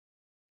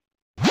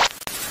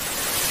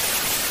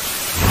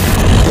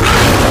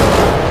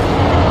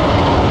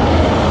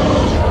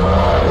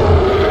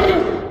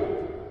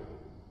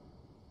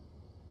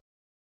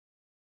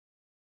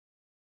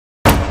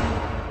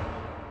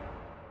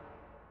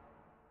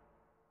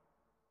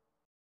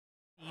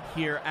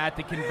here at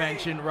the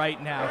convention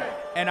right now.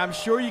 And I'm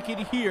sure you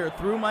can hear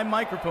through my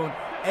microphone,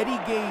 Eddie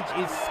Gage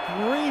is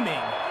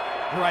screaming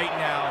right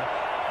now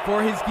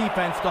for his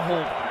defense to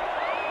hold him.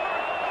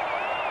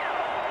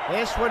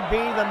 This would be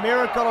the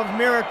miracle of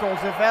miracles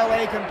if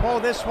LA can pull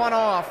this one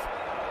off.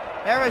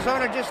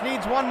 Arizona just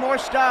needs one more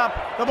stop.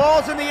 The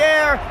ball's in the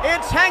air.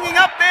 It's hanging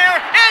up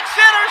there. It's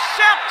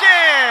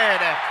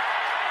intercepted!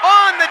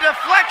 On the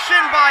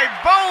deflection by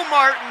Bo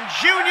Martin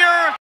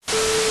Jr.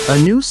 A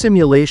new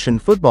simulation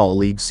football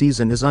league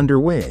season is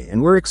underway,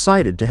 and we're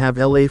excited to have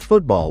LA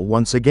football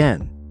once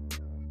again.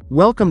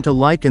 Welcome to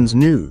Lycans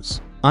News.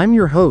 I'm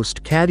your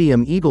host,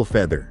 Kadium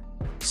Eaglefeather.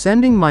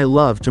 Sending my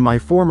love to my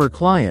former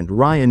client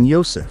Ryan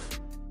Yosef.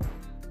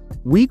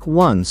 Week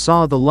 1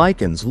 saw the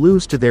Lycans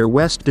lose to their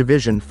West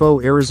Division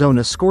foe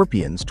Arizona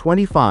Scorpions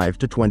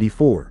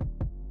 25-24.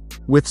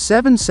 With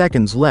 7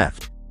 seconds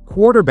left,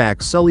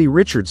 quarterback Sully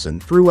Richardson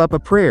threw up a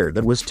prayer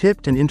that was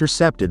tipped and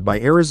intercepted by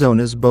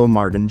Arizona's Bo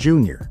Martin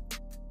Jr.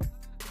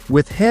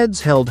 With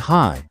heads held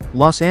high,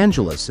 Los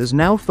Angeles is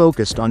now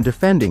focused on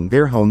defending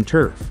their home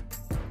turf.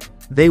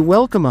 They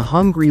welcome a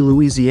hungry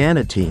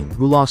Louisiana team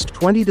who lost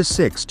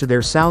 20-6 to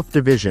their South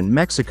Division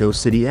Mexico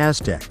City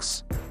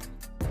Aztecs.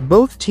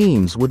 Both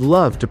teams would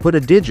love to put a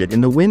digit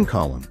in the win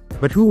column,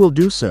 but who will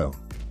do so?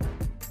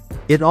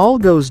 It all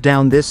goes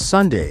down this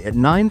Sunday at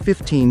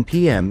 9:15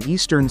 p.m.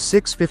 Eastern,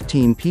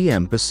 6:15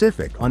 p.m.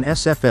 Pacific on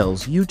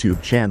SFL's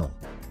YouTube channel.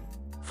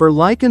 For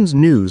Lycans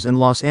News and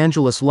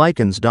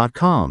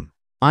LosAngelesLycans.com,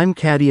 I'm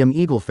Kadium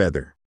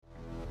Eaglefeather.